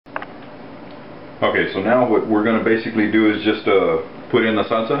Okay, so now what we're going to basically do is just put in the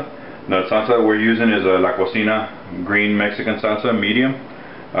salsa. The salsa we're using is a La Cocina green Mexican salsa, medium.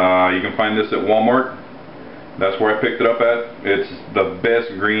 You can find this at Walmart. That's where I picked it up at. It's the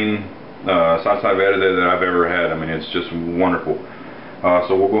best green salsa verde that I've ever had. I mean, it's just wonderful.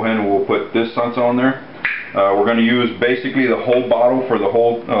 So we'll go ahead and we'll put this salsa on there. We're going to use basically the whole bottle for the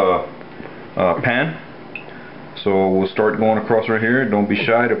whole pan. So we'll start going across right here. Don't be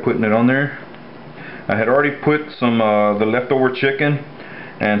shy to putting it on there. I had already put some the leftover chicken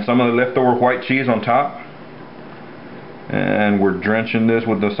and some of the leftover white cheese on top. And we're drenching this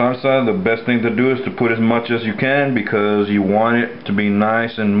with the salsa. The best thing to do is to put as much as you can because you want it to be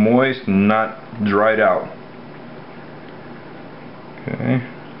nice and moist, not dried out. Okay.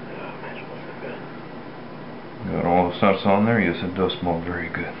 Got all the salsa on there. Yes, it does smell very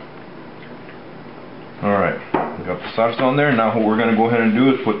good. Alright, we got the salsa on there. Now what we're going to go ahead and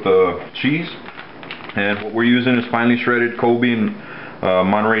do is put the cheese. And what we're using is finely shredded Kobe and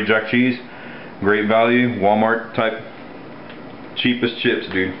Monterey Jack cheese. Great value, Walmart type. Cheapest chips,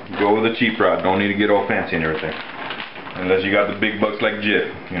 dude. Go with the cheap route. Don't need to get all fancy and everything. Unless you got the big bucks like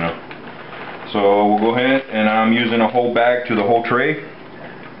Jif, you know. So we'll go ahead, and I'm using a whole bag to the whole tray.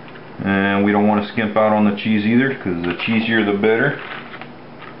 And we don't want to skimp out on the cheese either, because the cheesier the better.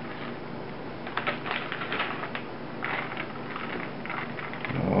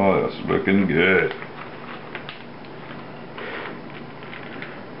 Oh, that's looking good.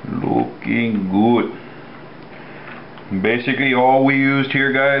 Looking good. Basically all we used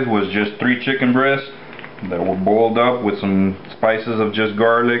here, guys, was just 3 chicken breasts that were boiled up with some spices of just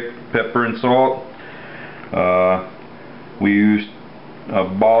garlic, pepper and salt. We used a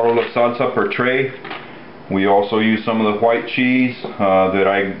bottle of salsa per tray. We also used some of the white cheese that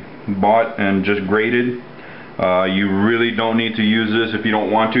I bought and just grated. You really don't need to use this if you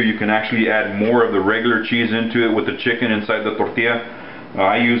don't want to. You can actually add more of the regular cheese into it with the chicken inside the tortilla.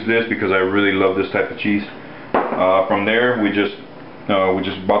 I use this because I really love this type of cheese. From there, we just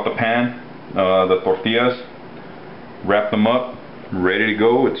bought the pan, the tortillas, wrapped them up, ready to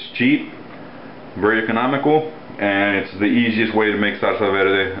go. It's cheap, very economical, and it's the easiest way to make salsa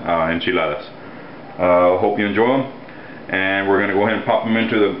verde enchiladas. Hope you enjoy them. And we're going to go ahead and pop them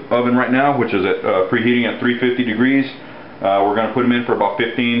into the oven right now, which is at preheating at 350 degrees. We're going to put them in for about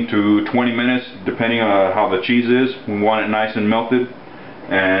 15 to 20 minutes, depending on how the cheese is. We want it nice and melted.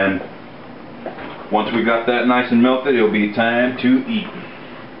 And once we got that nice and melted, it'll be time to eat.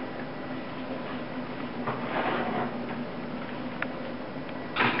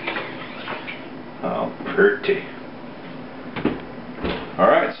 Oh, pretty.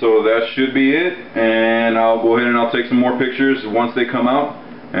 Alright, so that should be it, and I'll go ahead and I'll take some more pictures once they come out,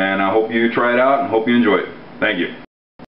 and I hope you try it out and hope you enjoy it. Thank you.